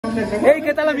Hey,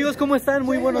 ¿qué tal amigos? ¿Cómo están?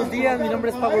 Muy buenos días, mi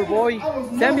nombre es Powerboy.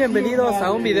 Sean bienvenidos a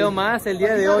un video más. El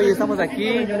día de hoy estamos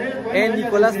aquí en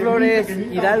Nicolás Flores,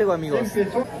 Hidalgo, amigos.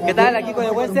 ¿Qué tal? Aquí con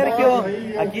el buen Sergio.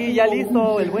 Aquí ya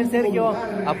listo, el buen Sergio,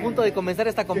 a punto de comenzar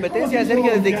esta competencia.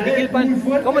 Sergio desde Ixmiquilpan.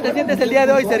 ¿Cómo te sientes el día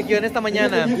de hoy, Sergio, en esta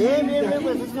mañana? Bien,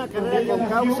 pues es una carrera con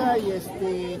causa y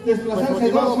pues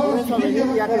motivado por eso a venir,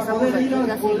 ya que estamos aquí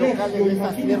casi locales de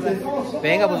estas tierras.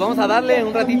 Venga, pues vamos a darle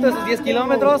un ratito esos 10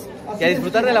 kilómetros y a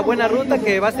disfrutar de la buena ruta,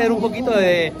 que va a ser un poquito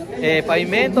de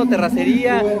pavimento,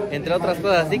 terracería, entre otras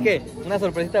cosas. Así que una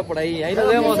sorpresita por ahí. Ahí nos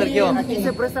vemos, Sergio. Aquí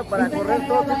se presta para correr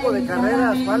todo tipo de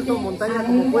carreras, asfalto, montaña,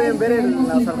 como pueden ver en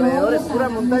los alrededores, pura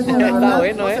montaña. La está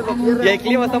bueno, y el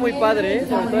clima está muy padre,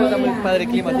 sobre todo está muy padre el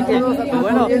clima. Así que, pues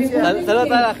bueno, saludos a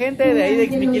toda la gente de ahí de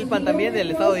Ixmiquilpan también,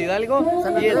 del estado de Hidalgo.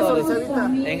 Y de todos.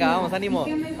 Venga, vamos, ánimo.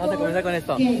 Vamos a comenzar con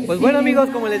esto. Pues bueno, amigos,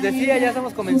 como les decía, ya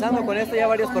estamos comenzando con esto. Ya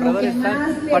varios corredores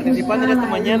están participando en esta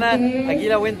mañana. Aquí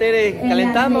la buen Tere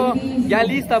calentando, ya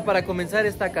lista para comenzar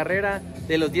esta carrera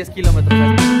de los 10 kilómetros.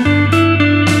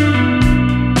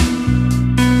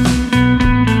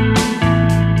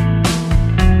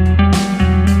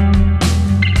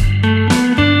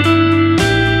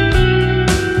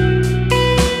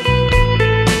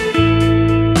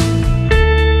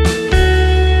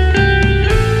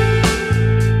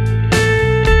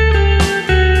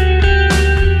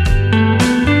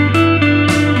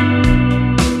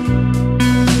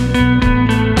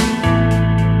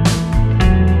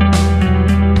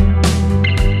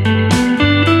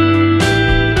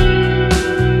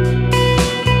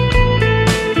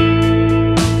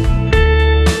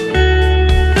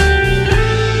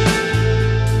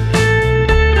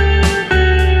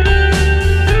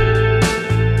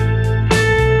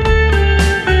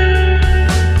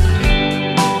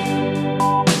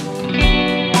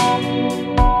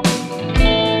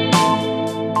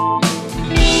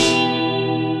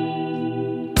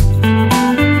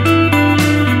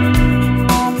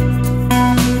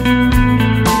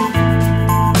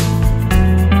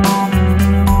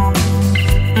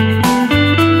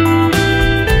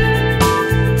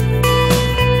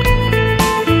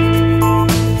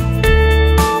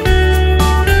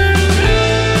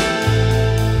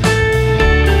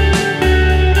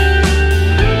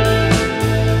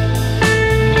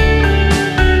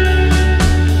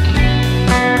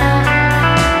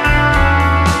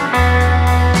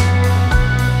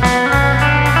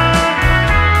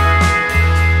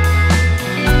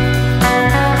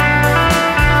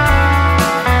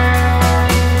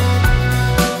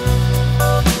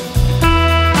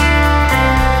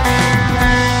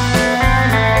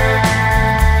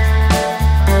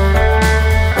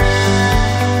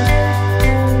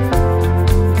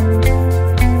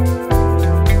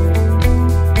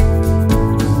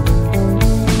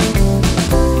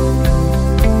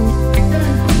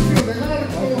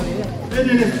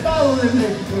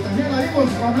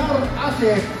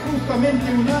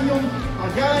 Justamente un año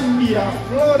allá en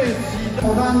Miraflores,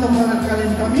 rodando para el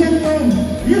calentamiento,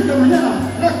 y esta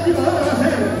mañana la activadora va a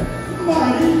ser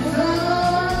Marisa.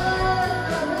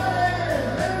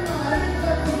 Vamos a ver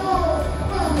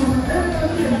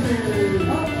caliente.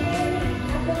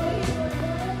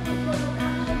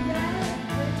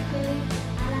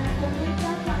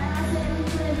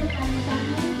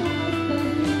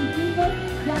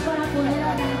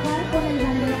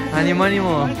 Ánimo,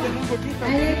 ánimo.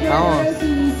 Vamos.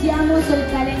 Iniciamos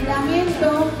el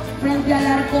calentamiento frente al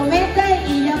arcometa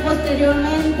y ya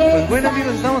posteriormente. Pues bueno,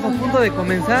 amigos, estamos a punto de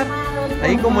comenzar.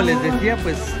 Ahí, como les decía,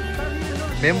 pues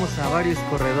vemos a varios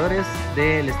corredores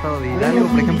del estado de Hidalgo,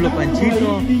 por ejemplo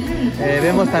Panchito.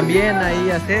 Vemos también ahí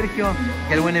a Sergio,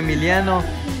 que el buen Emiliano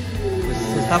pues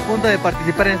está a punto de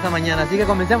participar en esta mañana. Así que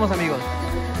comencemos, amigos.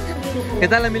 ¿Qué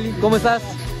tal, Emily? ¿Cómo estás?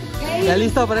 ¿Ya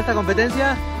listo para esta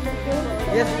competencia?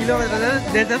 10 kilómetros,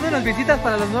 desde unas visitas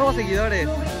para los nuevos seguidores.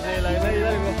 De la Arenal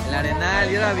Hidalgo. La Arenal,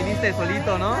 y ahora viniste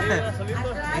solito, ¿no? Sí, solito.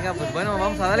 Venga, pues bueno,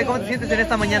 vamos a darle. ¿Cómo te sientes en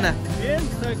esta mañana? Bien,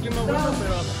 está el clima bueno,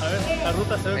 pero a ver, la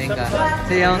ruta se ve. Venga,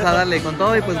 sí, vamos a darle con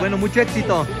todo y pues bueno, mucho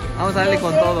éxito. Vamos a darle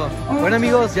con todo. Bueno,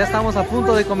 amigos, ya estamos a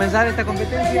punto de comenzar esta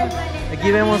competencia.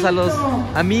 Aquí vemos a los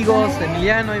amigos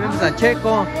Emiliano, ahí vemos a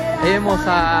Checo, ahí vemos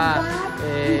a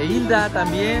Hilda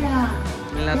también.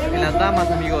 En las damas,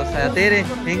 amigos, a Tere.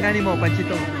 Venga, ánimo,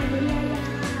 Panchito.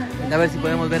 A ver si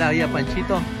podemos ver ahí a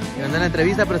Panchito, que nos da la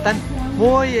entrevista, pero están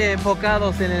muy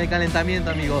enfocados en el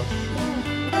calentamiento, amigos.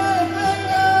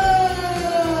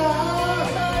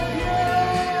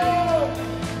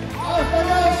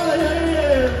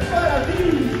 Para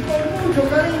ti, con mucho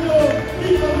cariño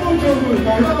y con mucho gusto.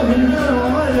 Vamos a invitar a la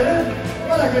mamá de Yared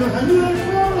para que nos ayuden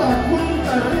con la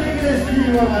cuenta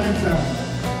regresiva, Marisa.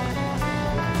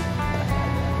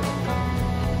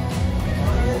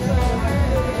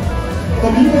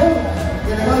 Domingo,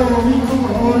 delegado Domingo,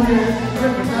 por favor,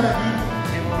 respetar aquí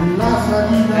en la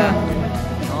salida.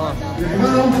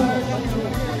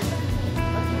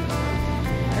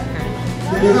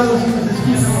 Delegado, si nos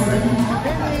escucha por ahí.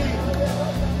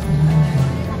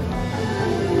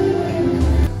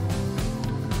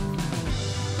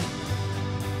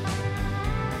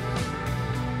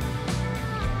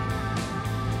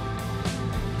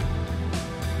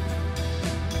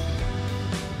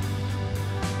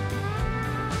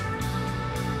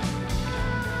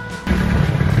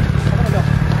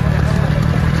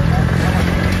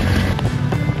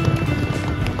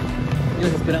 Y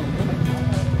los esperamos, ¿no?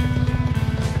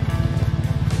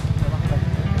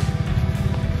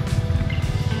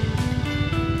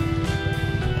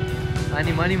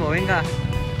 Ánimo, ánimo, venga.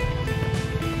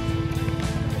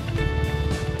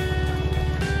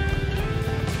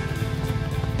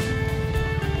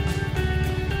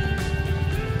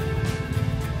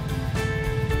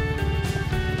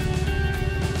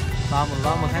 Vamos,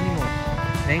 vamos, ánimo.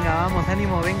 Venga, vamos,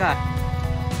 ánimo, venga.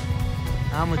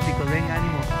 Vamos, chicos, venga,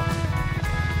 ánimo.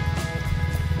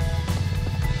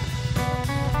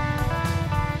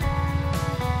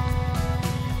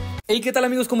 Hey, ¿qué tal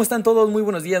amigos? ¿Cómo están todos? Muy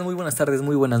buenos días, muy buenas tardes,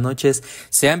 muy buenas noches.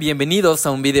 Sean bienvenidos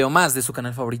a un video más de su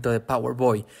canal favorito de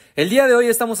Powerboy. El día de hoy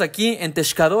estamos aquí en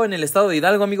Texcadho, en el estado de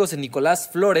Hidalgo, amigos, en Nicolás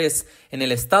Flores, en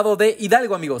el estado de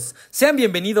Hidalgo, amigos. Sean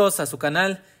bienvenidos a su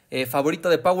canal favorito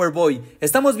de Powerboy.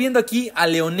 Estamos viendo aquí a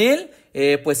Leonel,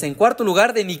 pues en cuarto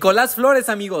lugar de Nicolás Flores,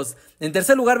 amigos. En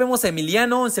tercer lugar vemos a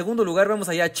Emiliano, en segundo lugar vemos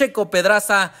allá a Checo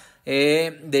Pedraza,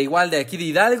 de igual de aquí de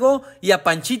Hidalgo, y a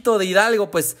Panchito de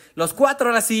Hidalgo. Pues los cuatro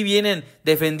ahora sí vienen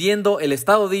defendiendo el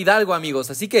estado de Hidalgo,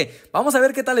 amigos. Así que vamos a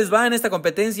ver qué tal les va en esta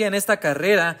competencia, en esta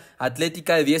carrera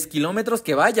atlética de 10 kilómetros,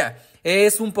 que vaya,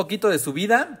 es un poquito de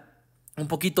subida, un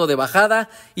poquito de bajada,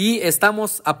 y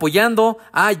estamos apoyando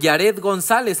a Yared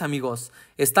González, amigos.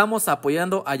 Estamos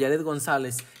apoyando a Yared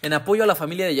González. En apoyo a la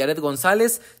familia de Yared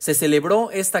González se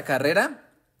celebró esta carrera,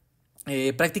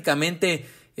 prácticamente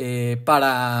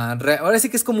ahora sí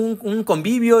que es como un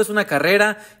convivio, es una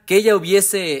carrera que ella le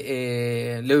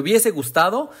hubiese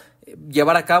gustado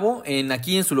llevar a cabo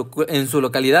aquí en su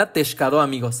localidad, Texcadho,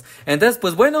 amigos. Entonces,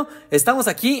 pues bueno, estamos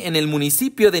aquí en el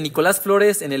municipio de Nicolás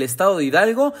Flores, en el estado de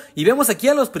Hidalgo, y vemos aquí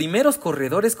a los primeros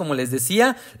corredores, como les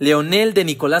decía, Leonel de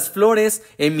Nicolás Flores,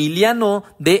 Emiliano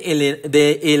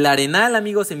de El Arenal,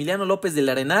 amigos, Emiliano López del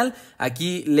Arenal,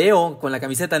 aquí Leo con la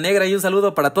camiseta negra, y un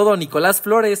saludo para todo Nicolás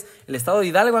Flores, el estado de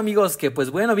Hidalgo, amigos, que pues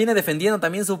bueno, viene defendiendo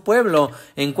también su pueblo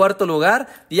en cuarto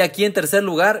lugar, y aquí en tercer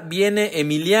lugar viene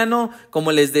Emiliano,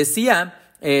 como les decía,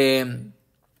 del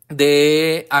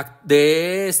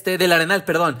Arenal,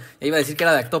 perdón, iba a decir que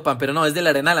era de Actopan, pero no, es del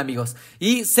Arenal, amigos.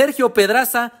 Y Sergio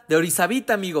Pedraza de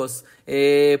Orizabita, amigos.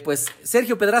 Pues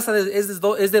Sergio Pedraza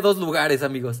es de dos lugares,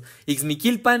 amigos,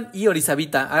 Ixmiquilpan y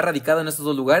Orizabita. Ha radicado en estos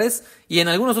dos lugares y en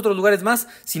algunos otros lugares más.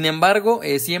 Sin embargo,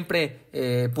 siempre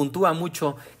puntúa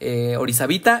mucho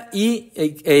Orizabita y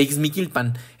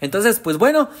Ixmiquilpan. Entonces, pues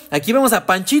bueno, aquí vemos a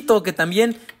Panchito, que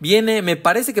también viene, me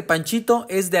parece que Panchito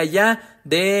es de allá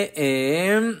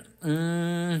de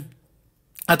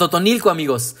Atotonilco,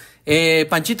 amigos.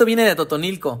 Panchito viene de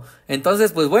Atotonilco.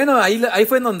 Entonces, pues bueno, ahí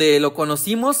fue en donde lo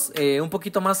conocimos un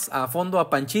poquito más a fondo a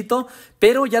Panchito,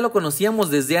 pero ya lo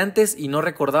conocíamos desde antes y no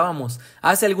recordábamos.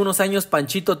 Hace algunos años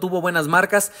Panchito tuvo buenas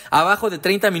marcas, abajo de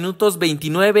 30 minutos,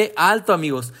 29 alto,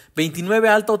 amigos. 29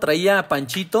 alto traía a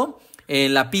Panchito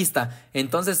en la pista.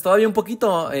 Entonces todavía un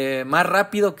poquito más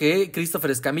rápido que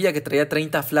Christopher Escamilla, que traía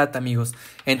 30 flat, amigos.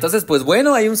 Entonces, pues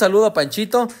bueno, hay un saludo a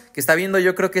Panchito, que está viendo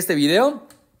yo creo que este video,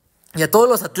 y a todos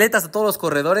los atletas, a todos los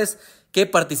corredores que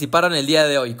participaron el día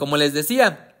de hoy. Como les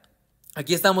decía,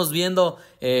 aquí estamos viendo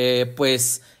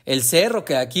pues el cerro,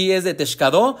 que aquí es de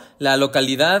Texcadho, la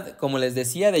localidad, como les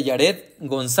decía, de Yared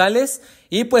González.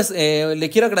 Y pues le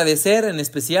quiero agradecer en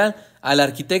especial al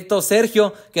arquitecto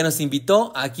Sergio, que nos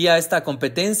invitó aquí a esta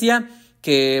competencia,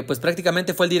 que pues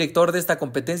prácticamente fue el director de esta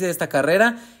competencia, de esta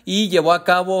carrera, y llevó a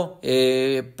cabo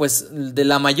pues de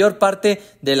la mayor parte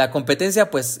de la competencia,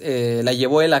 pues la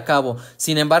llevó él a cabo.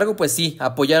 Sin embargo, pues sí,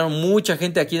 apoyaron mucha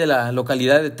gente aquí de la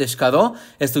localidad de Texcadho,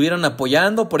 estuvieron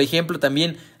apoyando, por ejemplo,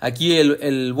 también aquí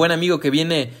el buen amigo que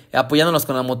viene apoyándonos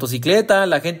con la motocicleta,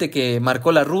 la gente que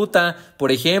marcó la ruta,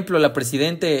 por ejemplo, la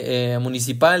presidente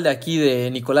municipal de aquí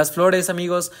de Nicolás Flores,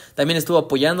 amigos, también estuvo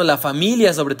apoyando, la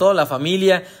familia, sobre todo la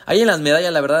familia, ahí en las medallas,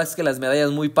 la verdad es que las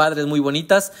medallas muy padres, muy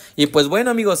bonitas. Y pues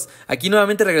bueno, amigos, aquí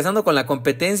nuevamente regresando con la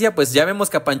competencia, pues ya vemos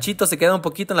que a Panchito se queda un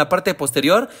poquito en la parte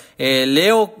posterior,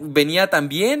 Leo venía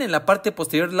también en la parte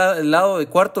posterior, el lado de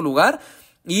cuarto lugar.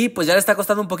 Y pues ya le está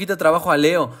costando un poquito de trabajo a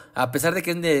Leo, a pesar de que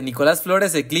es de Nicolás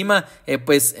Flores. El clima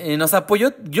nos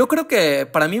apoyó. Yo creo que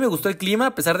para mí me gustó el clima,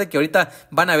 a pesar de que ahorita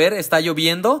van a ver, está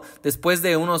lloviendo. Después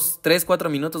de unos 3-4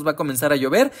 minutos va a comenzar a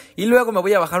llover, y luego me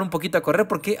voy a bajar un poquito a correr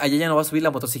porque allá ya no va a subir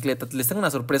la motocicleta. Les tengo una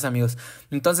sorpresa, amigos.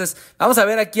 Entonces vamos a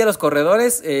ver aquí a los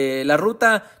corredores. La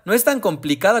ruta no es tan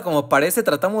complicada como parece,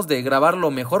 tratamos de grabar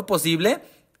lo mejor posible.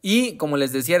 Y como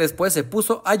les decía, después se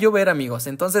puso a llover, amigos.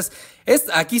 Entonces,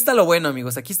 aquí está lo bueno,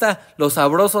 amigos. Aquí está lo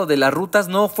sabroso de las rutas.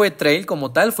 No fue trail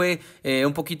como tal, fue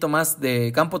un poquito más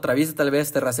de campo traviesa, tal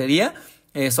vez terracería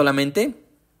solamente.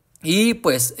 Y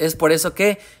pues es por eso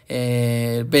que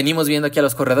venimos viendo aquí a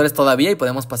los corredores todavía y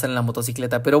podemos pasar en la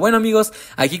motocicleta. Pero bueno, amigos,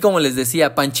 aquí como les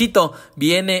decía, Panchito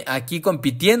viene aquí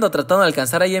compitiendo, tratando de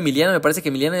alcanzar ahí a Emiliano. Me parece que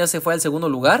Emiliano ya se fue al segundo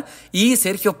lugar. Y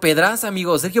Sergio Pedraza,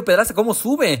 amigos, Sergio Pedraza, ¿cómo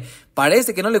sube?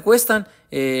 Parece que no le cuestan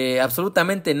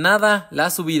absolutamente nada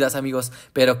las subidas, amigos.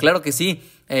 Pero claro que sí.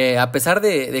 A pesar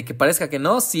de que parezca que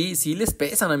no, sí les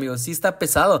pesan, amigos, sí está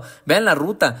pesado. Vean la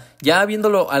ruta, ya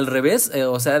viéndolo al revés,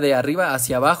 o sea, de arriba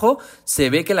hacia abajo, se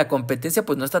ve que la competencia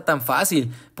pues no está tan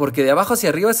fácil, porque de abajo hacia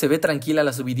arriba se ve tranquila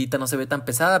la subidita, no se ve tan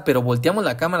pesada, pero volteamos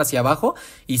la cámara hacia abajo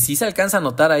y sí se alcanza a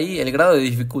notar ahí el grado de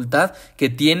dificultad que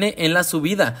tiene en la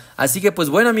subida. Así que pues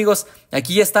bueno, amigos,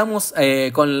 aquí ya estamos,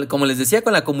 como les decía,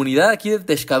 con la comunidad aquí de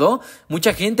Texcadho,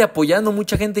 mucha gente apoyando,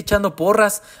 mucha gente echando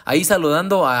porras, ahí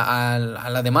saludando a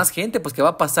la demás gente pues que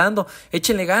va pasando.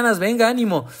 Échenle ganas, venga,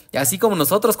 ánimo. Así como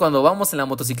nosotros cuando vamos en la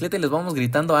motocicleta y les vamos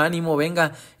gritando ánimo,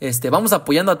 venga, vamos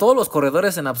apoyando a todos los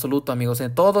corredores en absoluto, amigos,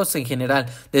 en todos en general,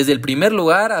 desde el primer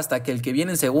lugar hasta que el que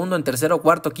viene en segundo, en tercero,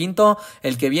 cuarto, quinto,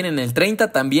 el que viene en el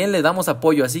 30 también le damos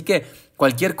apoyo. Así que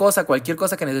cualquier cosa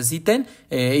que necesiten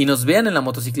y nos vean en la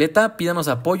motocicleta, pídanos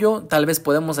apoyo, tal vez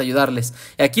podemos ayudarles.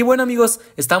 Y aquí, bueno, amigos,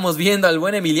 estamos viendo al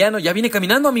buen Emiliano, ya viene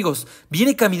caminando, amigos,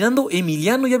 viene caminando,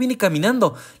 Emiliano ya viene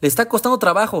caminando, le está costando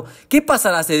trabajo. ¿Qué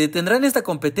pasará? ¿Se detendrá en esta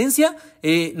competencia?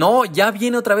 No, ya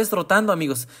viene otra vez trotando,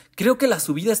 amigos. Creo que la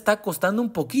subida está costando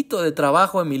un poquito de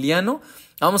trabajo a Emiliano.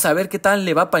 Vamos a ver qué tal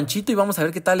le va a Panchito y vamos a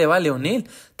ver qué tal le va a Leonel.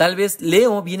 Tal vez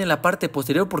Leo viene en la parte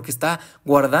posterior porque está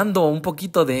guardando un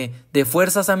poquito de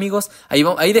fuerzas, amigos.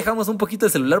 Ahí dejamos un poquito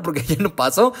el celular porque ya no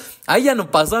pasó. Ahí ya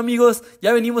no pasó, amigos.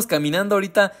 Ya venimos caminando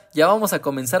ahorita. Ya vamos a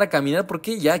comenzar a caminar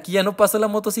porque ya aquí ya no pasó la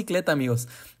motocicleta, amigos.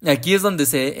 Aquí es donde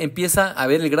se empieza a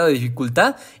ver el grado de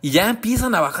dificultad y ya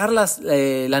empiezan a bajar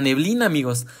la neblina,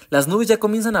 amigos. Las nubes ya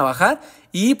comienzan a bajar.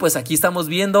 Y pues aquí estamos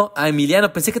viendo a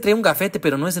Emiliano. Pensé que traía un gafete,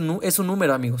 pero no es un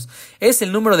número, amigos. Es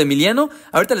el número de Emiliano.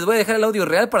 Ahorita les voy a dejar el audio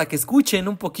real para que escuchen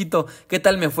un poquito qué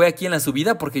tal me fue aquí en la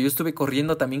subida, porque yo estuve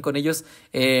corriendo también con ellos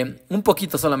un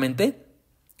poquito solamente.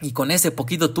 Y con ese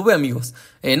poquito tuve, amigos,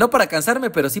 no para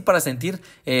cansarme, pero sí para sentir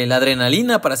la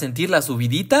adrenalina, para sentir la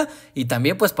subidita y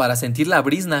también pues para sentir la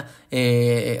brisna,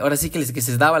 ahora sí que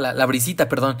se daba la brisita,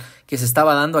 perdón, que se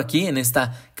estaba dando aquí en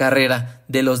esta carrera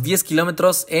de los 10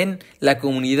 kilómetros en la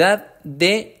comunidad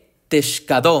de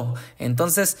Texcadho.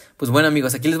 Entonces, pues bueno,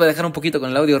 amigos, aquí les voy a dejar un poquito con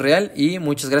el audio real y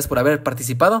muchas gracias por haber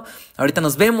participado. Ahorita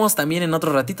nos vemos también en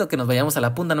otro ratito que nos vayamos a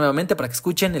la punta nuevamente para que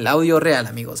escuchen el audio real,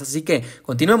 amigos. Así que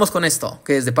continuemos con esto,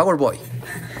 que es de Powerboy.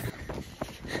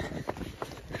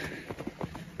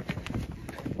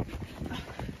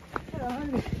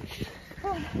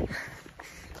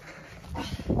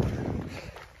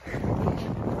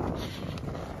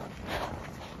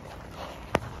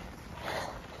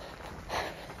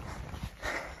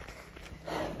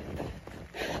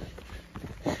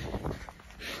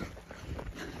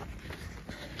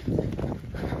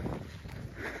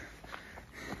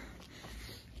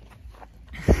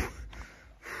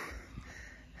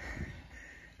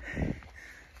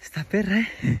 Esta perra,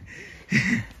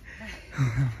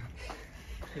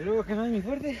 Y luego que no es muy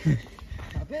fuerte,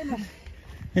 apenas.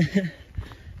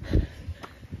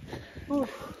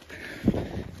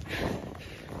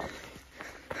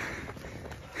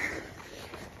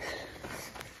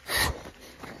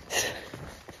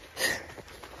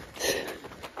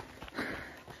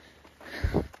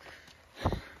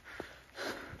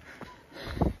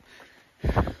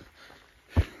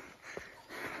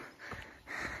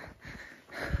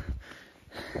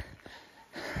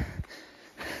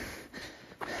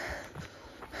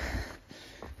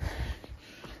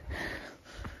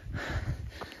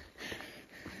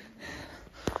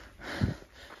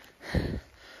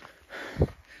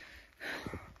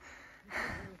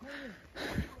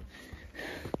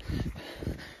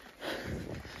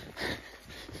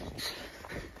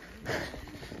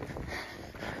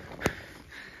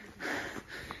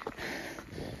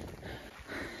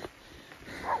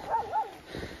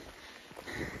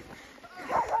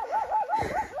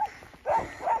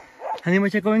 Ánimo,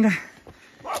 Checo, venga.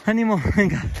 ánimo,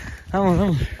 venga, vamos,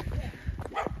 vamos.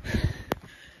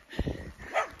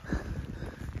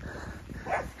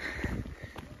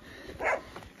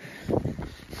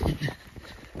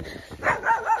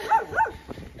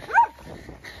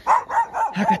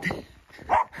 Sácate.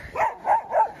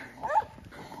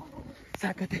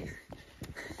 Sácate.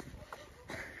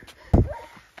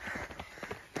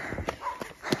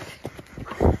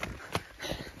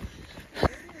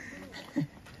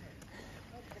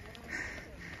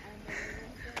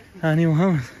 Ánimo,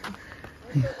 vamos.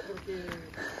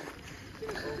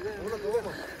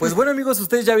 Pues bueno, amigos,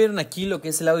 ustedes ya vieron aquí lo que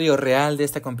es el audio real de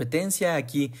esta competencia.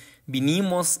 Aquí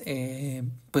vinimos,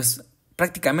 pues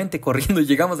prácticamente corriendo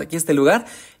llegamos aquí a este lugar,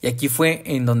 y aquí fue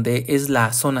en donde es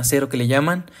la zona cero que le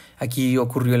llaman. Aquí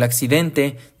ocurrió el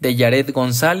accidente de Yared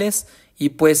González, y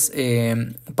pues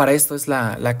para esto es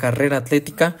la carrera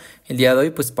atlética el día de hoy,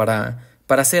 pues para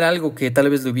hacer algo que tal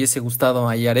vez le hubiese gustado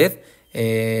a Yared.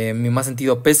 Mi más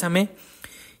sentido pésame,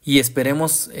 y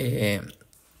esperemos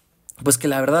pues que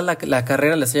la verdad la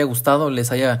carrera les haya gustado,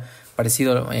 les haya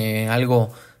parecido algo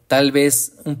tal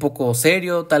vez un poco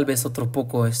serio, tal vez otro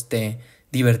poco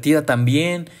divertida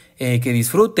también, que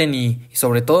disfruten y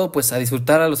sobre todo pues a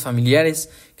disfrutar a los familiares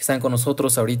que están con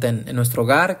nosotros ahorita en nuestro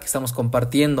hogar, que estamos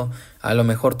compartiendo a lo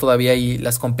mejor todavía ahí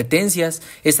las competencias,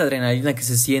 esa adrenalina que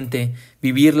se siente,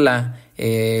 vivirla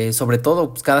sobre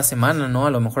todo pues, cada semana, ¿no?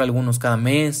 A lo mejor algunos cada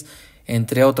mes,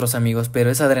 entre otros, amigos, pero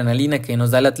esa adrenalina que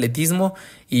nos da el atletismo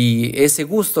y ese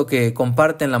gusto que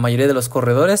comparten la mayoría de los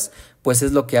corredores, pues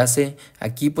es lo que hace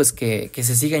aquí pues que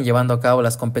se sigan llevando a cabo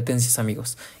las competencias,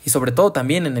 amigos, y sobre todo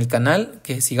también en el canal,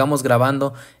 que sigamos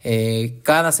grabando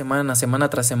cada semana, semana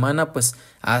tras semana, pues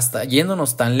hasta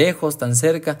yéndonos tan lejos, tan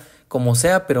cerca, como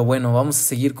sea, pero bueno, vamos a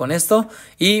seguir con esto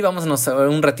y vámonos a ver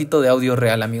un ratito de audio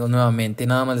real, amigos, nuevamente,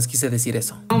 nada más les quise decir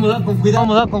eso. Vamos a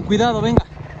dar con cuidado, venga.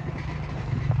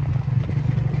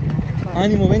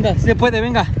 Ánimo, venga, si se puede,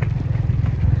 venga.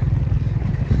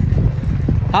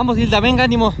 Vamos, Hilda, venga,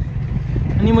 ánimo.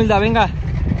 Ánimo, Hilda, venga.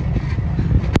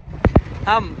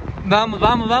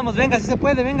 Vamos, venga, si se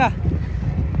puede, venga.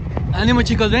 Ánimo,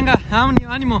 chicos, venga,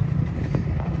 ánimo.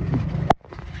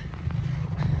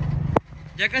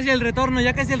 Ya casi el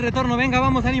retorno, venga,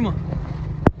 vamos, ánimo.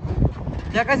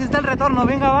 Ya casi está el retorno,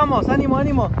 venga, vamos, ánimo.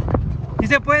 Si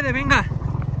se puede, venga.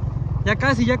 Ya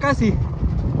casi.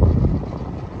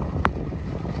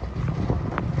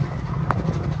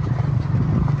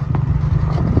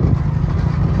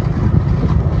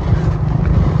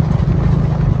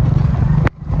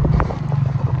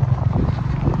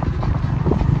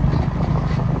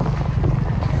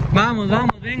 Vamos,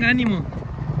 venga, ánimo. No,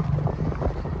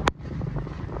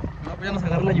 pues ya nos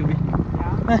agarró la lluvia.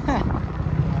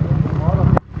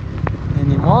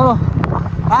 Ni modo.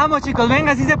 Vamos, chicos,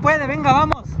 venga, si se puede, venga,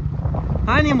 vamos.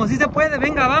 Ánimo, si se puede,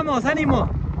 venga, vamos, ánimo.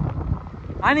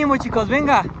 Ánimo, chicos,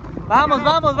 venga. Vamos,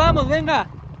 venga.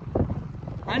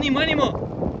 Ánimo.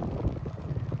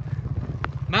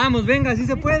 Vamos, venga, si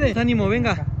se puede. Ánimo,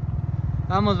 venga.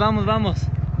 Vamos. Vamos,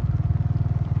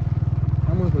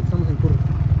 porque estamos en curva.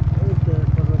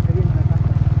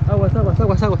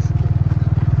 Aguas.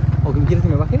 ¿O quieres que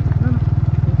me baje? No.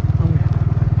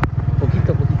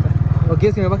 Poquito. ¿O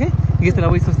quieres que me baje? Y que te la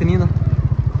voy sosteniendo.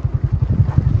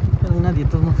 No hay nadie, de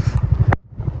todos modos.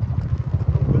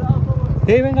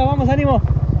 Sí, venga, vamos, ánimo.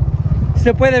 Si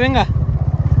se puede, venga.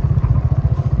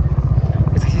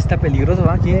 Es que sí está peligroso,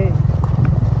 ¿va? Aquí.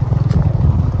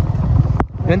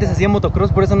 Yo antes hacía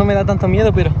motocross, por eso no me da tanto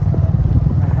miedo, pero...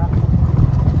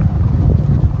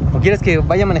 ¿O quieres que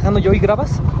vaya manejando yo y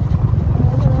grabas?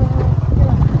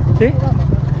 ¿Sí?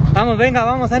 Vamos, venga,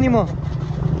 vamos, ánimo.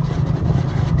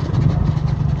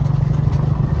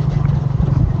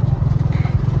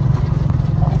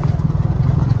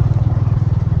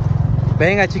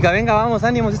 Venga, chica, venga, vamos,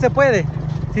 ánimo, si se puede,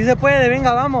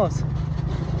 venga, vamos.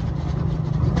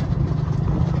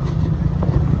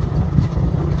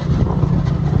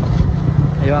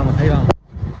 Ahí vamos.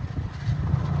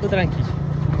 Tú tranquilo.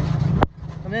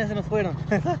 También se nos fueron.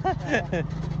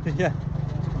 Ya.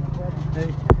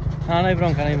 No hay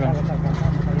bronca.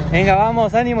 Venga,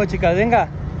 vamos, ánimo, chicas, venga.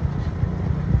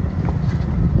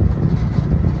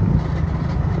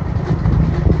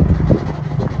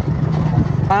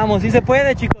 Vamos, si se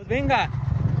puede, chicos, venga.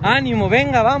 Ánimo,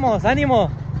 venga, vamos, ánimo.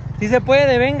 Si se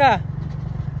puede, venga.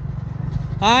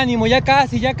 Ánimo, ya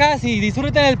casi.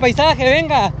 Disfruten el paisaje,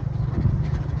 venga.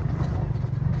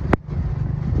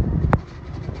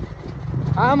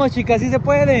 Vamos, chicas, si se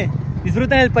puede.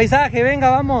 Disfruten el paisaje, venga,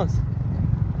 vamos.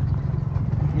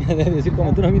 Debe decir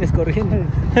como tú no vienes corriendo.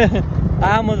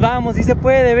 Vamos, si se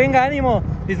puede, venga, ánimo.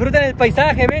 Disfruten el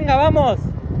paisaje, venga, vamos.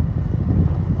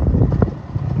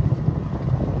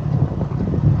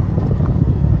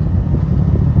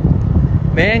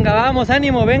 Venga, vamos,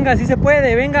 ánimo, venga, sí se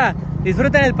puede, venga.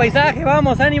 Disfruten el paisaje,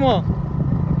 vamos, ánimo.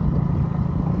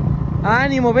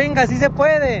 Ánimo, venga, sí se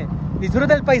puede.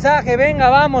 Disfruta el paisaje,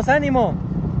 venga, vamos, ánimo.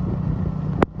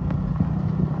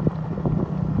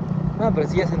 No, pero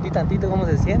sí ya sentí tantito cómo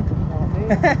se siente.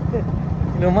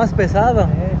 Lo más pesado.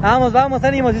 Vamos, vamos,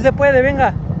 ánimo, sí se puede,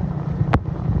 venga.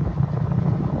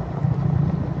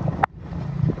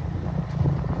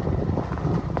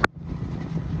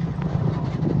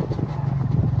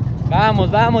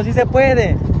 Vamos, vamos, sí se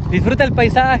puede. Disfruta el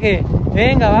paisaje.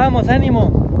 Venga, vamos,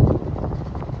 ánimo.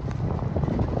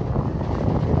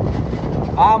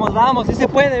 Vamos, vamos, sí se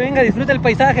puede. Venga, disfruta el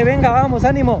paisaje. Venga, vamos,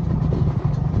 ánimo.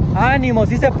 Ánimo,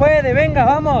 sí se puede. Venga,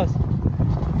 vamos.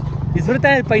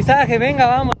 Disfruta el paisaje. Venga,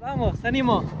 vamos, vamos,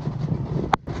 ánimo.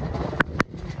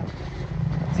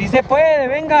 Sí se puede,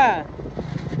 venga.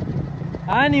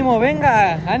 Ánimo,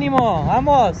 venga, ánimo,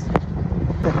 vamos.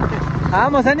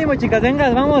 Vamos, ánimo, chicas, venga,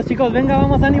 vamos, chicos, venga,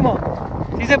 vamos, ánimo.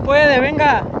 Sí se puede,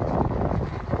 venga.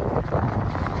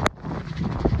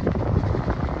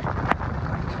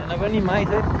 Ya no veo ni más,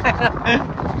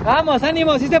 Vamos,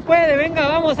 ánimo, sí se puede, venga,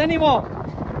 vamos, ánimo.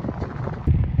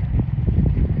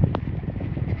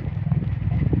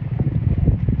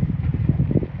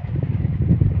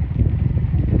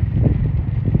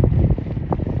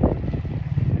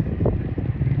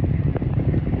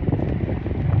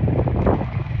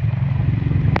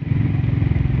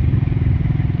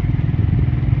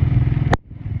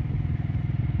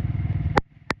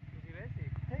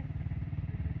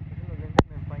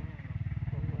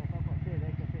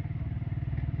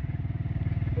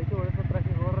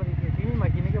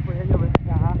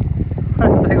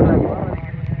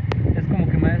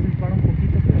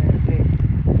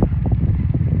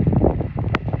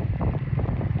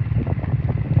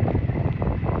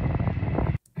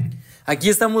 Aquí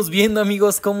estamos viendo,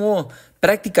 amigos, cómo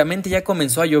prácticamente ya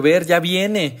comenzó a llover, ya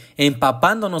viene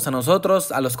empapándonos a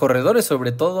nosotros, a los corredores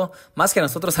sobre todo, más que a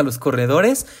nosotros, a los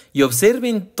corredores. Y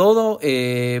observen todo,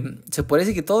 se puede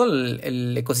decir que todo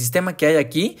el ecosistema que hay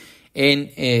aquí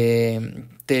en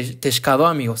Texcadho,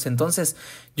 amigos. Entonces,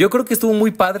 yo creo que estuvo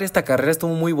muy padre esta carrera,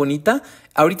 estuvo muy bonita.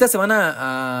 Ahorita se van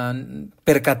a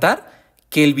percatar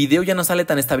que el video ya no sale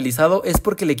tan estabilizado. Es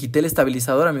porque le quité el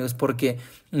estabilizador, amigos, porque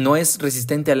no es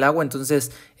resistente al agua.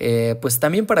 Entonces, pues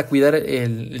también para cuidar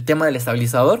el tema del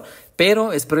estabilizador.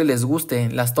 Pero espero que les guste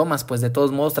las tomas. Pues de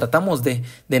todos modos tratamos de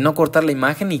no cortar la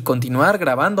imagen y continuar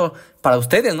grabando para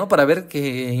ustedes, ¿no? Para ver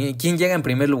quién llega en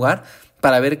primer lugar,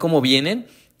 para ver cómo vienen.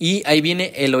 Y ahí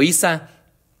viene Eloísa.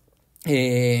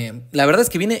 La verdad es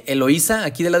que viene Eloísa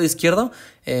aquí del lado izquierdo,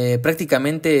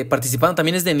 prácticamente participando.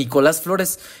 También es de Nicolás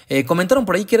Flores. Comentaron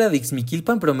por ahí que era de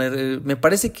Ixmiquilpan, pero me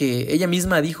parece que ella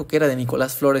misma dijo que era de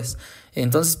Nicolás Flores.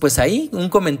 Entonces, pues ahí un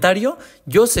comentario.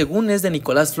 Yo según es de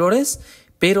Nicolás Flores,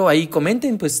 pero ahí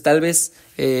comenten, pues tal vez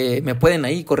me pueden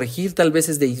ahí corregir, tal vez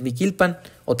es de Ixmiquilpan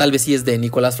o tal vez sí es de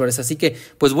Nicolás Flores. Así que,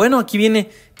 pues bueno, aquí viene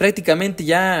prácticamente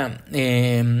ya,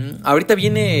 ahorita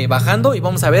viene bajando y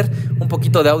vamos a ver un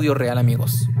poquito de audio real,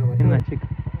 amigos. Una chica.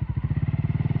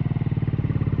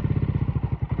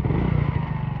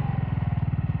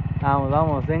 Vamos,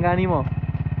 vamos, venga, ánimo.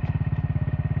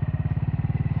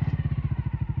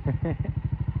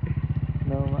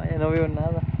 No veo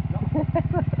nada.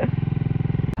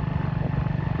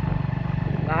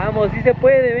 Vamos, sí se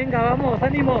puede, venga, vamos,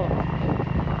 ánimo.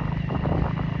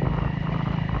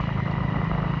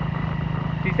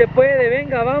 Sí se puede,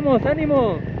 venga, vamos,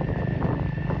 ánimo.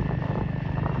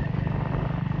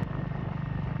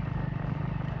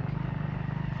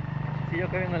 Si yo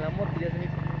que vengo en la moto ya se me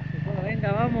hizo.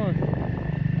 Venga, vamos.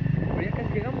 Pero ya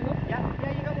casi llegamos, ¿no? Ya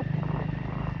llegamos.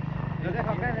 ¿Lo dejo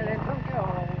acá en el entronque o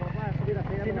van a subir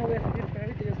hasta allá? Sí, no voy a subir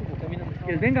pegadito, yo subo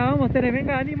caminando. Venga, vamos, Tere,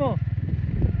 venga, ánimo.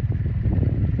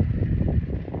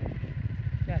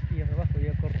 Ya, aquí ya me bajo,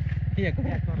 ya corro. Sí, ya corro.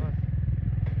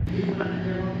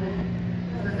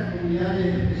 Esta comunidad de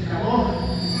Texcadho,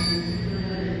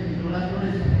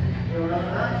 pero la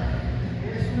verdad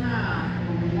es una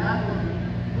comunidad con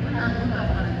buena ruta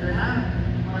para entrenar,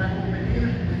 para competir.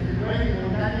 Fue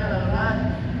voluntaria, la verdad,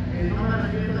 no me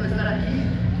arrepiento de estar aquí.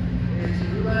 Sin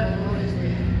duda,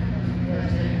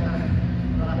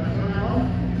 para la persona, ¿no?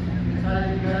 Estar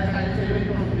dedicada a este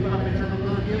evento, lo que iba pensando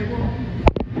todo el tiempo.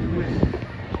 Pues,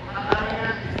 ojalá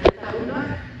esta duda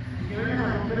y que vengan a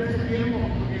romper ese tiempo,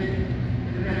 porque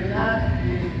en realidad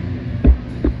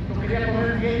lo quería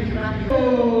correr bien y rápido.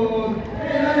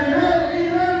 El animal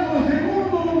Hidalgo,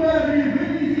 segundo lugar, y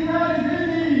felicidades,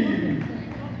 Benny.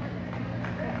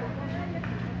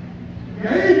 Y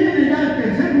ahí viene ya el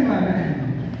tercer lugar,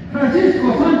 Francisco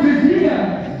Sánchez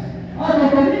Díaz,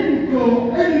 agotamiento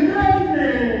el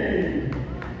grande.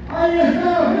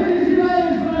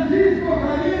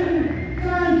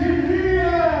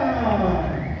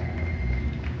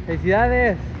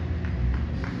 Felicidades.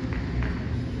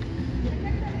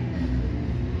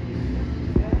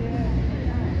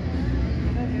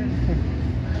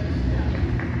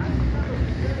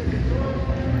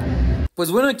 Pues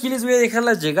bueno, aquí les voy a dejar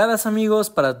las llegadas, amigos,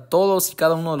 para todos y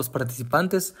cada uno de los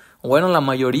participantes. O bueno, la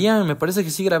mayoría, me parece que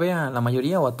sí grabé a la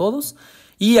mayoría o a todos.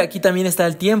 Y aquí también está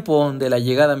el tiempo de la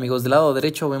llegada, amigos. Del lado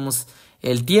derecho vemos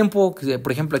el tiempo, que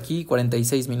por ejemplo aquí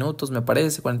 46 minutos, me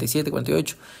parece, 47,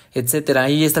 48, etcétera.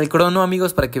 Ahí está el crono,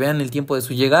 amigos, para que vean el tiempo de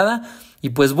su llegada. Y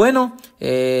pues bueno,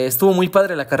 estuvo muy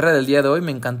padre la carrera del día de hoy,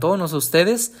 me encantó, no sé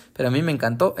ustedes, pero a mí me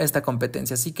encantó esta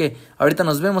competencia. Así que ahorita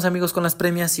nos vemos, amigos, con las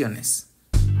premiaciones.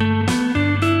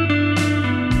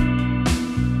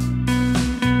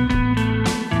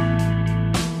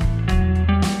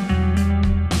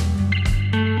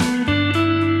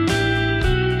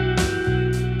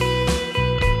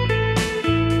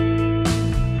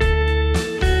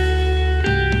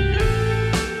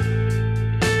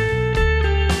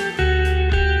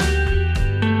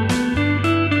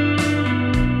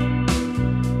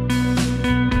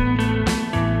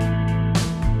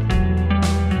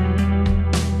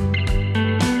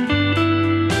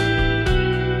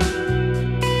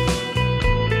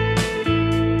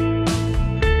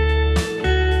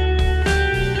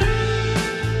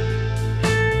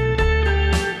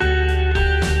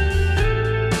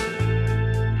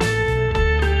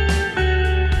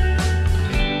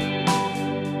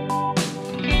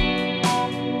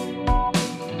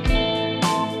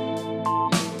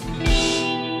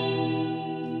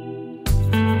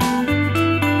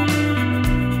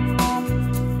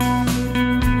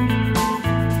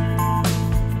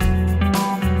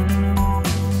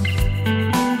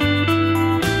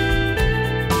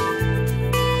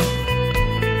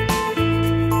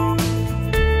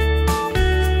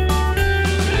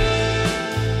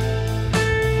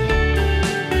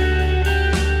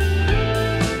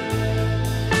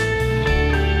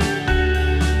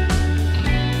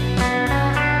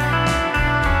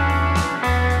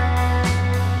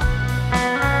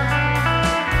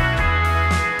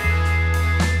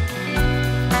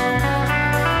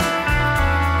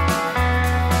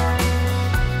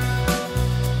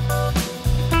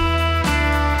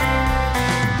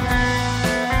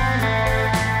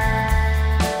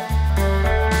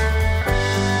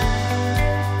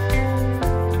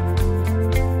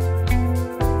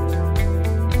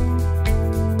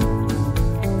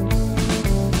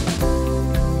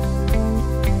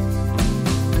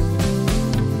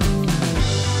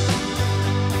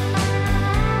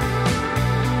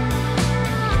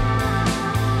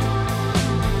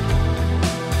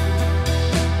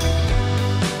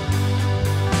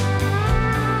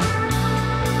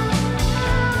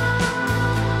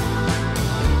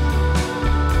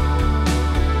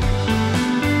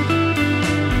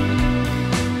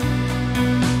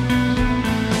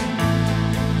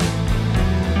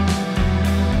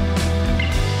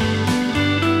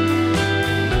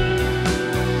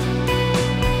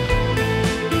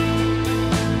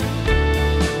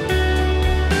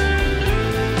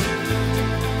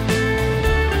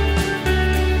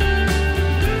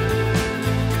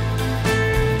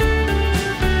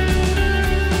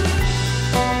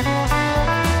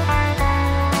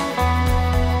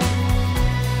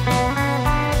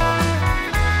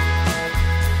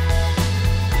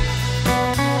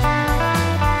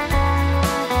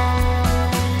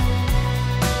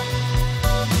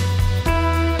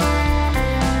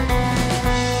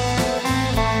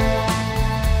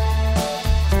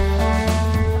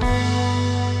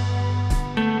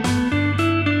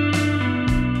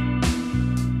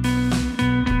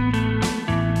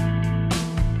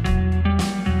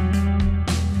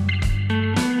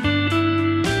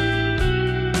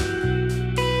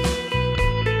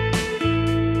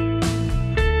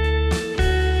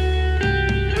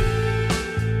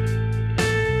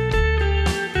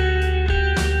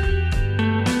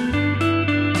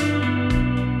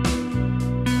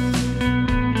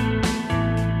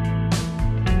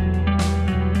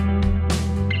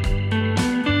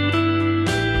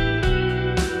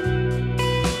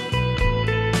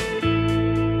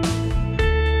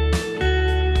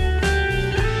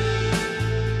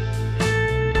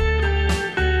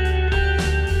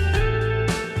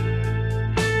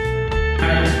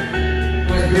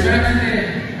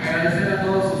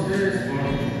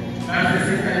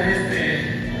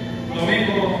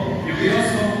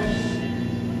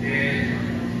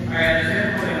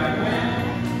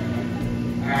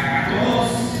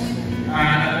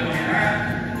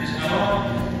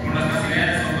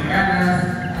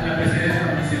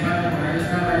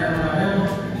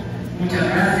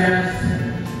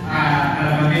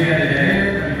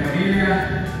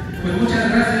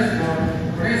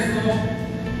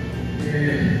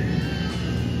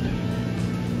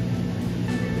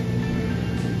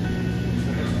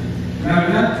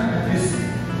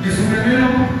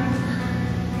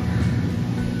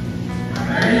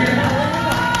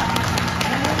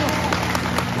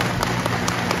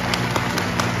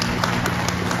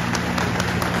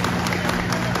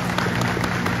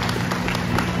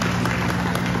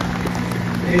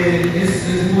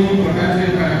 es muy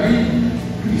importante para mí.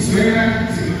 Mi suegra,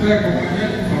 si me puede acompañar,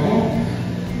 por favor.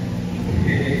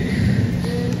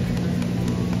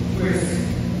 Pues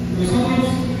nosotros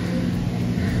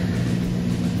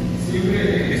siempre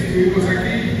estuvimos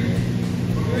aquí,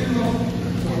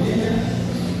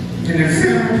 en el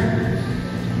cerro.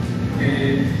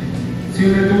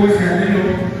 Siempre tuve ese anhelo.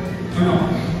 Bueno,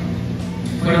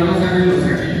 fueron 2 anhelos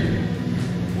aquí.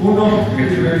 Uno, que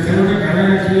realizar una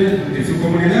carrera aquí en su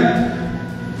comunidad.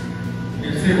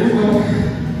 El segundo,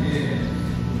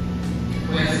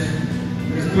 pues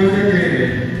después de que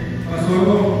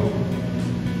pasó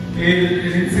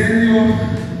el incendio,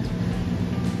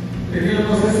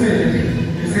 teníamos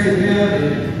esa idea de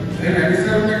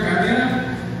realizar una carrera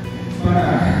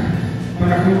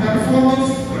para juntar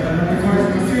fondos para la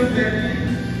reforestación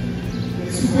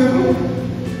de su pueblo.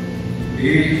 Y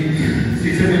si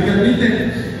se me permite,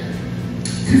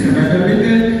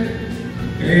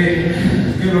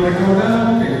 que lo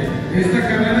recaudado de esta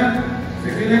carrera se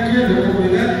quede aquí en la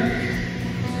comunidad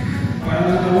para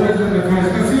las labores de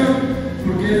reforestación,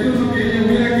 porque esto es lo que ella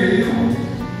hubiera querido.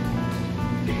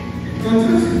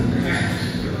 Entonces,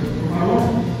 por favor,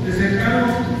 les encargo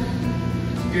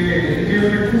que el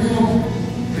recurso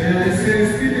se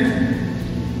destine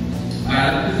para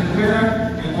que se pueda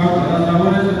en cuanto a las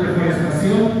labores de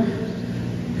reforestación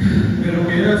de lo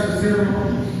que era su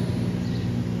cerro.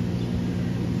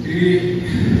 Y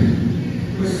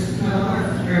pues nada más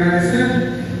agradecer,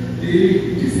 y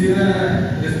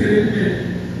quisiera despedirme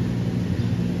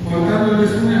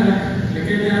contándoles una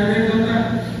pequeña anécdota.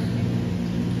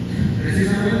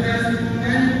 Precisamente hace un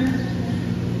año,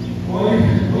 hoy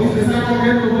se está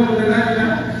corriendo el vuelo del águila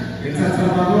en San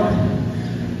Salvador.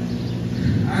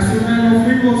 Hace un año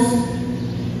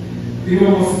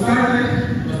íbamos tarde,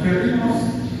 nos perdimos,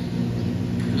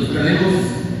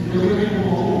 yo creo que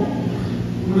como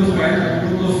unos 40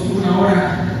 minutos, 1 hora,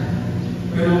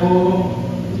 pero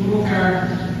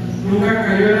nunca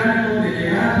cayó el ánimo de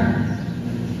llegar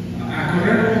a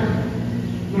correrlo.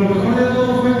 Lo mejor de todo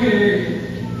fue que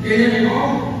ella llegó,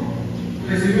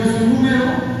 recibió su número,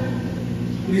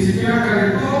 ni siquiera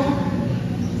calentó,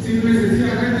 simple y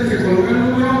sencillamente se colocó el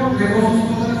número, dejó sus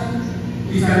cosas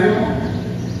y salió.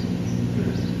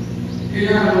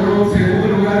 Ella logró un segundo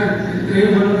lugar entre el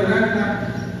vuelo del águila.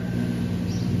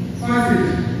 Fácil,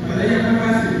 para ella fue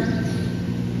fácil.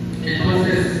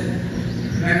 Entonces,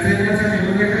 la enseñanza que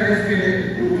nos deja es que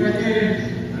nunca hay que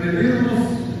rendirnos,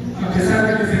 a pesar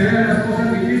de que se vean las cosas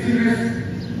difíciles.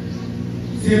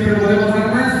 Siempre podemos dar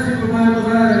más, siempre podemos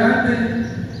dar adelante.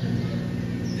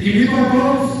 Invito a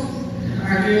todos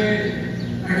a que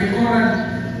corran.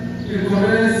 El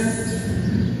correr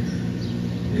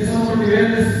es otro nivel,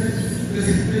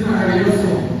 es maravilloso.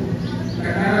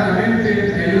 Ganar a la mente,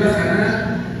 te ayuda a sanar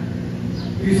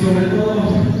y sobre todo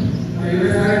ayuda a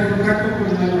estar en contacto con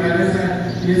la naturaleza,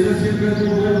 y eso siempre es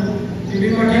muy bueno.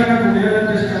 Invito aquí a la comunidad de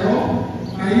Texcadho,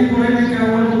 ahí por ahí me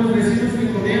quedaron algunos vecinos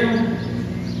que corrieron,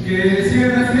 que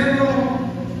siguen haciendo,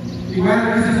 igual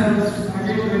gracias a los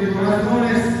amigos de Nicolás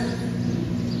Flores.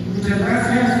 Muchas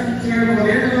gracias, sigan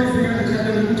corriendo, sigan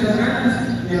echándole muchas ganas,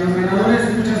 y a los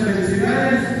ganadores muchas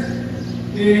felicidades.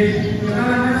 Pues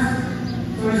nada más,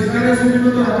 solicitarles un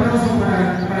minuto de aplauso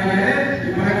para Yared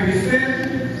y para Gzlz,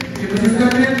 que nos están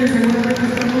viendo y seguramente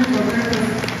están muy contentos.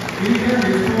 Mi hija,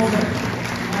 mi esposa.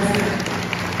 Gracias.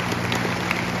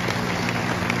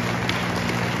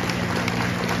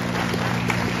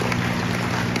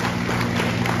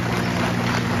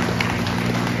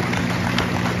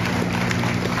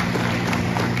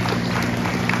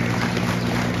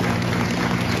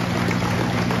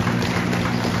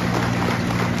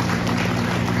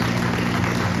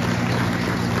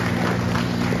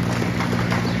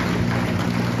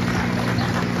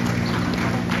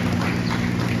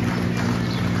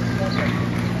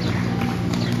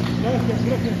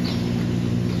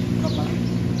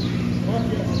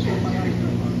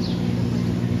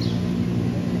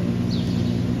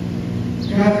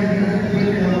 Gracias, de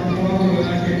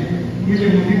verdad que muy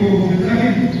emotivo mensaje.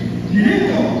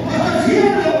 Directo hasta el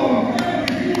cielo. ¡Claro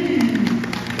que sí!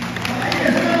 Ahí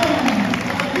está,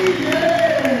 aquí es.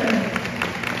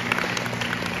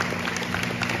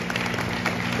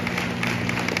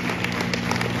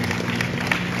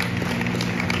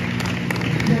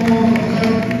 Vamos a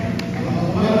pasar a las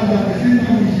palabras de la presidenta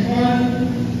municipal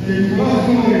de Nicolás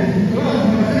Flores,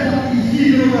 y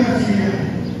Gzlz García.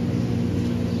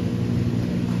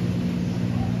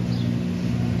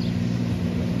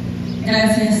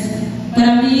 Gracias.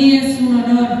 Para mí es un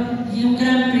honor y un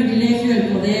gran privilegio el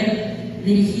poder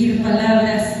dirigir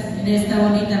palabras en esta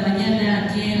bonita mañana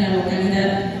aquí en la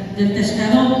localidad del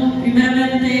Texcadho,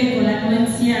 primeramente con la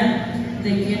anuencia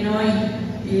de quien hoy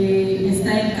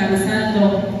está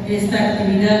encabezando esta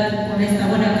actividad con esta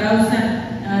buena causa,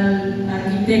 al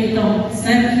arquitecto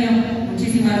Sergio.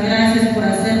 Muchísimas gracias por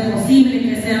hacer posible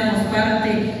que seamos parte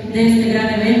de este gran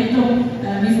evento.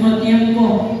 Al mismo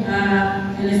tiempo,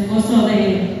 al esposo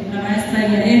de la maestra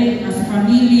Yared, a su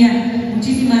familia,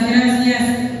 muchísimas gracias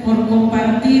por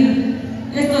compartir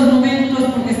estos momentos,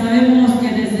 porque sabemos que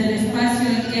desde el espacio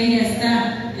en que ella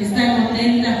está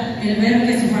contenta, el ver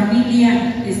que su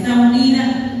familia está unida.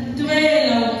 Tuve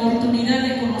la oportunidad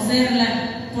de conocerla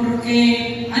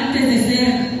porque antes de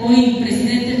ser hoy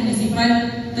presidente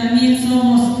municipal, también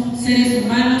somos seres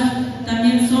humanos,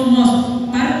 también somos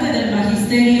parte del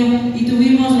magisterio y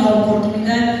tuvimos la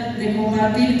oportunidad de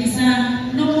compartir, quizá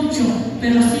no mucho,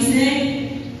 pero sí sé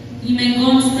y me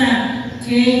consta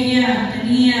que ella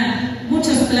tenía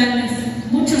muchos planes,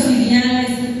 muchos ideales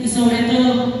y sobre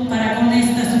todo para con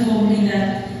esta su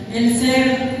comunidad. El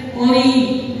ser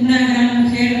hoy una gran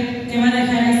mujer que va a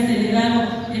dejar este legado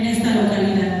en esta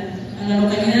localidad, a la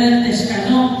localidad del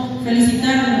Texcadho,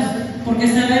 felicitarlos porque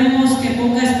sabemos que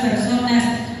pocas personas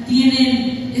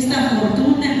tienen esta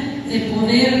fortuna de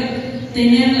poder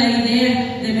tener la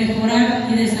idea de mejorar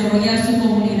y desarrollar su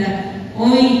comunidad.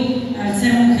 Hoy, al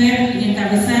ser mujer y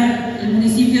encabezar el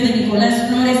municipio de Nicolás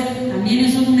Flores, también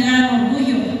es un gran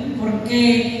orgullo,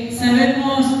 porque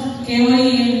sabemos que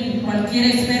hoy en cualquier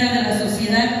esfera de la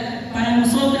sociedad, para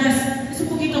nosotras es un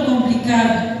poquito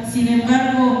complicado. Sin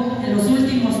embargo, en los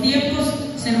últimos tiempos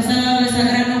se nos ha dado esa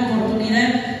gran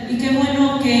oportunidad y qué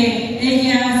bueno que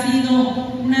ella ha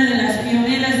sido una de las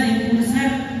pioneras de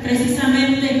impulsar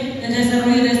precisamente el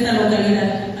desarrollo de esta localidad.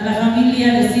 A la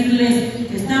familia decirles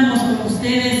que estamos con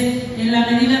ustedes en la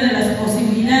medida de las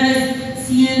posibilidades,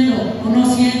 siendo o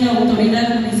no siendo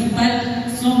autoridad municipal,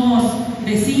 somos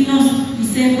vecinos y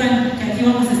sepan que aquí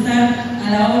vamos a estar a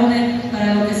la orden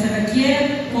para lo que se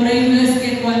requiere. Por ello es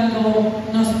que cuando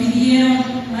nos pidieron,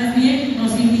 más bien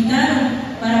nos invitaron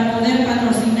para poder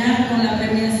patrocinar con la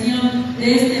premiación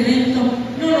de este evento,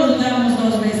 no lo dudamos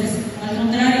dos veces. Al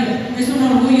contrario, es un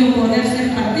orgullo poder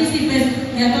ser partícipes,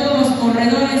 y a todos los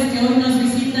corredores que hoy nos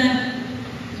visitan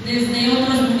desde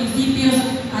otros municipios,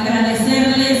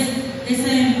 agradecerles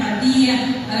esa empatía,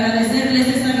 agradecerles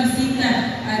esa visita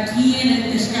aquí en el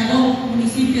Texcadho,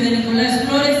 municipio de Nicolás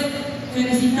Flores,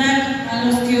 felicitar a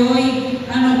los que hoy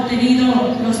han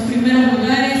obtenido los primeros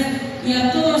lugares y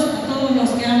a todos los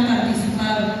que han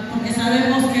participado, porque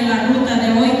sabemos que la ruta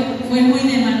de hoy fue muy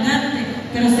demandante,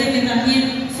 pero sé que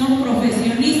también son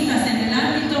profesionistas en el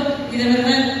ámbito y de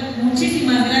verdad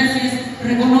muchísimas gracias.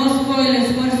 Reconozco el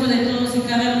esfuerzo de todos y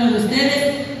cada uno de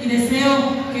ustedes y deseo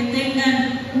que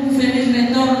tengan un feliz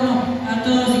retorno a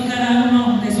todos y cada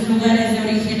uno de sus lugares de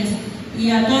orígenes.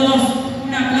 Y a todos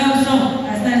un aplauso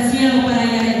hasta el cielo para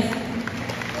Yared.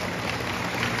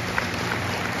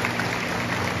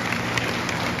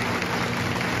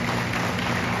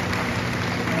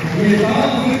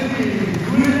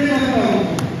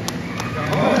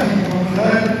 Ahora sin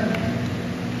comenzar,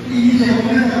 y se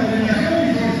comienza la premiación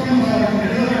y soltamos a la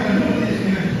corredora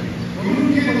con un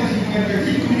tiempo de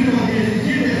 55 minutos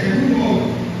 17 segundos,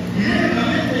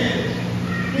 directamente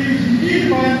de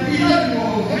Lluvia y Hidalgo,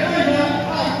 Carrera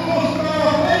a Costa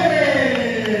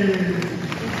Pérez.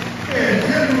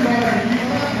 Tercer lugar, y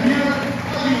para premiar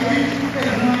a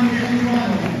Hernández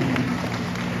Urbano.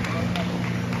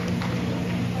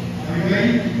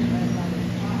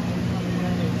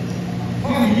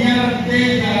 Familiar de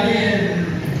Yared.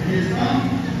 Está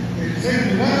tercer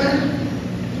lugar,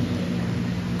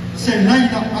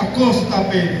 Zenaida Acosta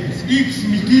Pérez,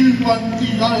 Ixmiquilpan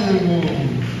Hidalgo.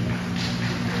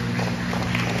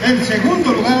 El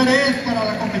segundo lugar es para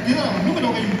la competidora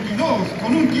número 22,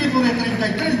 con un tiempo de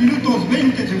 33 minutos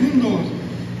 20 segundos,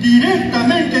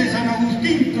 directamente de San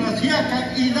Agustín,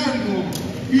 Tlaxiaca, Hidalgo,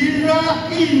 y la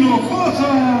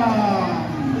Hinojosa.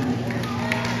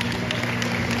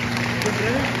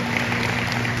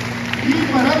 Y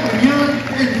para premiar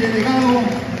el delegado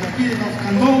de aquí de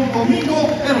Texcadho, Domingo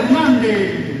Hernández.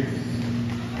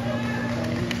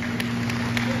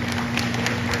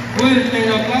 Fuerte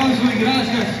el aplauso y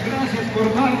gracias por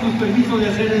darnos permiso de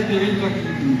hacer este evento aquí.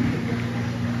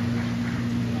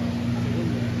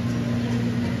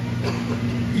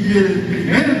 Y el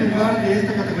primer lugar de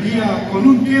esta categoría, con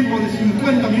un tiempo de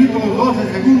 50 minutos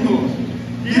 12 segundos,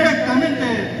 directamente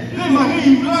de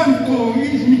Marín Blanco,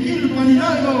 Ixmiquilpan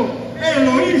Hidalgo,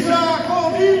 Eloísa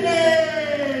Godínez.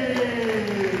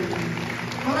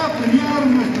 Para premiar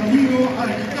nuestro amigo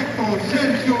arquitecto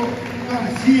Sergio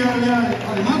García Leal,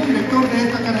 además director de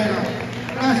esta carrera.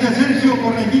 Gracias, Sergio,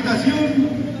 por la invitación.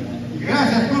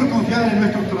 Gracias por confiar en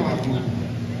nuestro trabajo.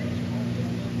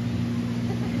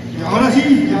 Y ahora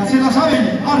sí, ya se la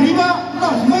saben. ¡Arriba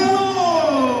las manos!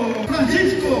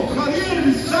 Francisco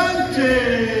Javier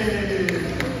Sánchez.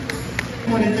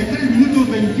 43 minutos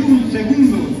 21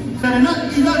 segundos.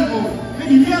 Serenat Hidalgo,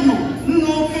 Emiliano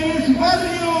López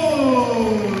Barrio.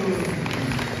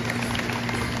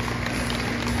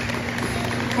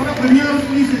 Para premiar,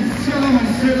 licenciada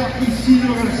Marcela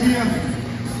Isidro García,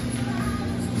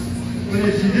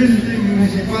 presidente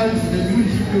municipal del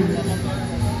municipio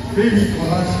de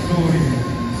Nicolás Flores.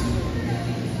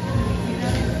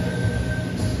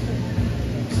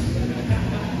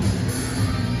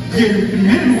 Y el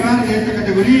primer lugar de esta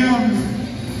categoría,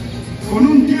 con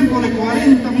un tiempo de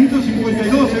 40 minutos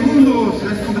 52 segundos,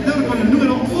 es competidor con el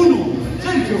número 1,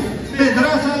 Sergio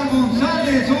Pedraza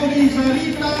González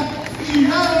Orizarita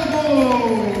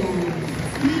Hidalgo.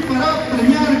 Y para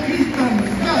premiar, Cristian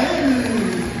Yared.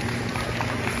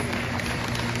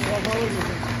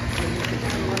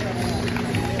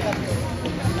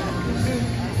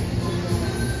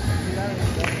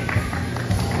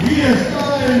 Y está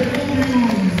el podio.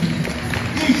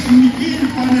 Ixmiquil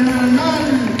Panelal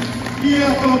y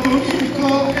a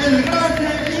Totonilco el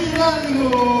Grande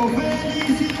Hidalgo.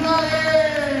 ¡Felicidades!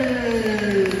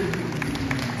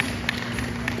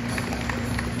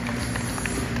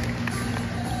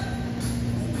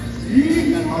 Y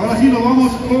ahora sí nos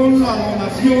vamos con la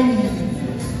donación.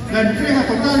 La entrega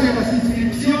total de las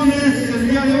inscripciones el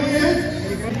día de hoy es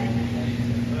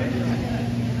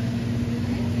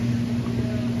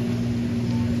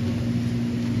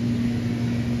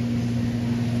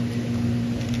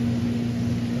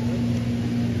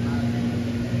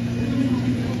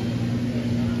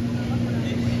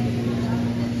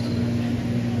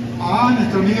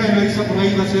nuestra amiga Eloisa por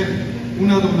ahí va a hacer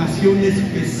una donación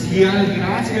especial,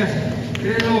 gracias,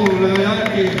 pero la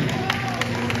verdad que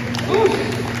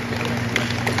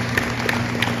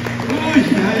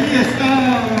ahí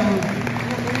está,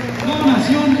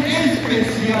 donación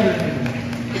especial,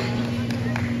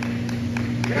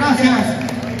 gracias.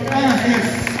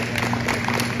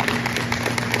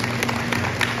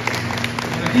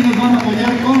 Aquí nos van a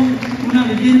apoyar con una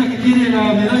leyenda que tiene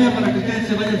la medalla para que ustedes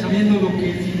se vayan sabiendo lo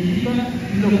que significa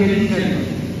y lo que dice.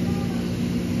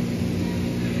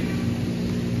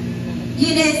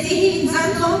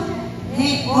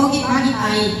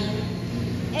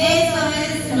 Eso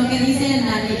es lo que dice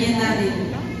la leyenda de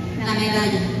la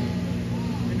medalla.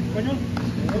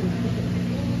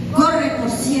 Corre por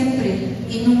siempre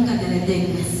y nunca te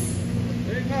detengas.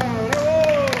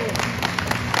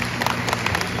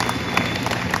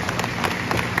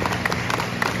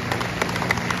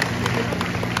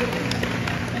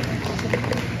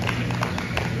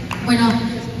 Bueno,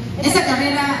 esa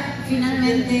carrera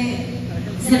finalmente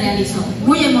se realizó.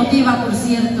 Muy emotiva, por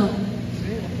cierto.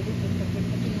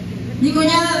 Mi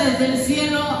cuñada desde el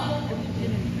cielo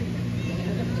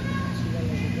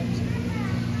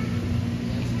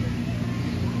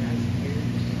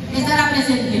estará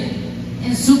presente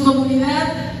en su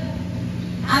comunidad.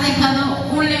 Ha dejado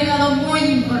un legado muy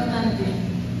importante.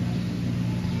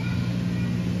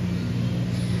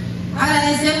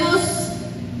 Agradecemos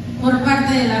por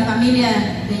parte de la familia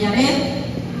de Yared,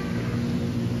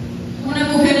 una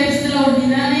mujer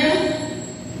extraordinaria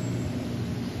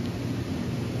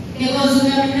que con su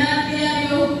caminar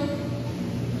diario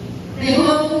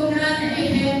dejó un gran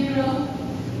ejemplo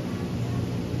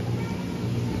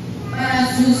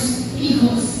para sus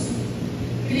hijos.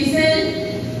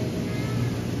 Cristel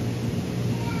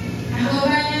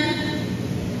acompaña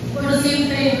por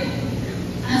siempre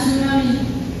a su mami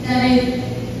Yared.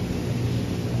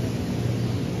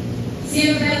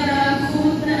 Siempre andaban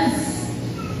juntas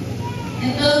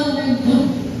en todo momento.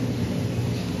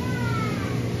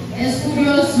 Es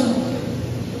curioso,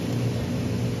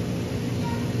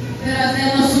 pero hasta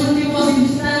en los últimos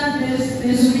instantes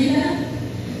de su vida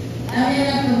también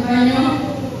acompañó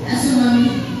a su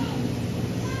mami,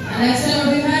 a la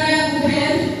extraordinaria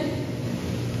mujer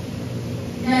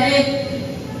Yared.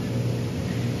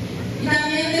 Y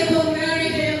también dejó un gran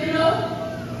ejemplo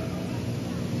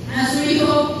a su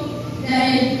hijo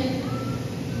Yared,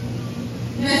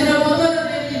 nuestro motor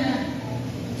de vida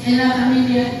en la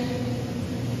familia.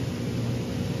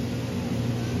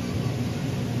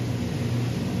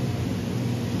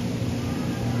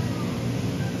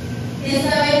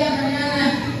 Esta bella mañana,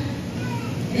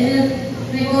 el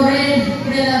recorrer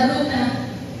de la ruta,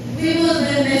 fuimos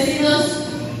bendecidos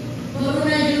por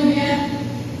una lluvia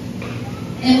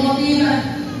emotiva.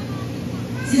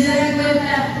 Si se dan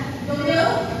cuenta, llovió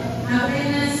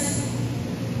apenas,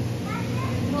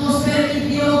 nos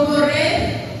permitió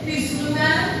correr,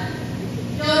 disfrutar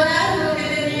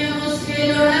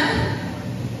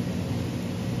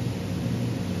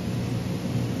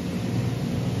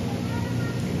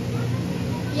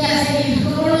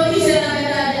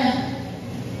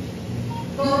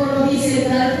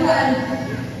igual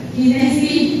y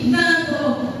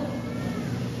designando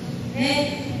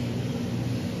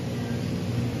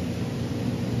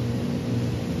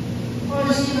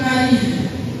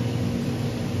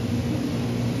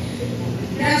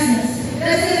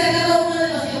Gracias a cada uno de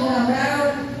los que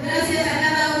colaboraron, gracias a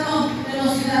cada uno de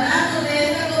los ciudadanos de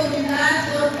esta comunidad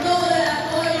por todo el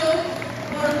apoyo,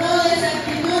 por toda esa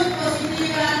actitud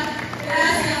positiva.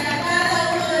 Gracias a cada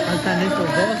uno de los Faltan estos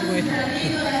dos, güey.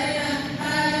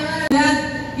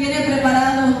 Tiene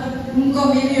preparado un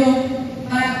convenio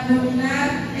para culminar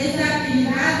esta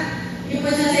actividad y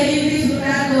pues a seguir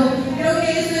disfrutando. Creo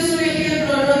que esto es un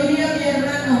ejemplo, lo diría mi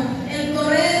hermano. El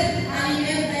correr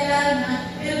alimenta el alma,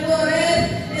 el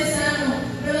correr es sano,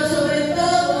 pero sobre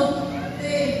todo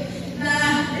te da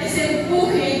ese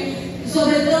empuje,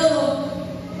 sobre todo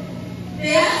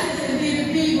te hace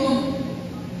sentir vivo.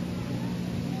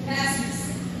 Gracias.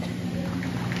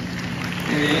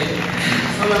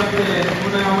 Solamente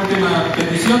una última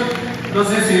petición. No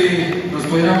sé si nos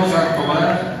pudiéramos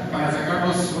acomodar para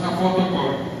sacarnos una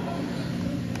foto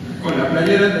con la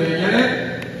playera de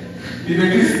Yared y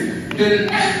de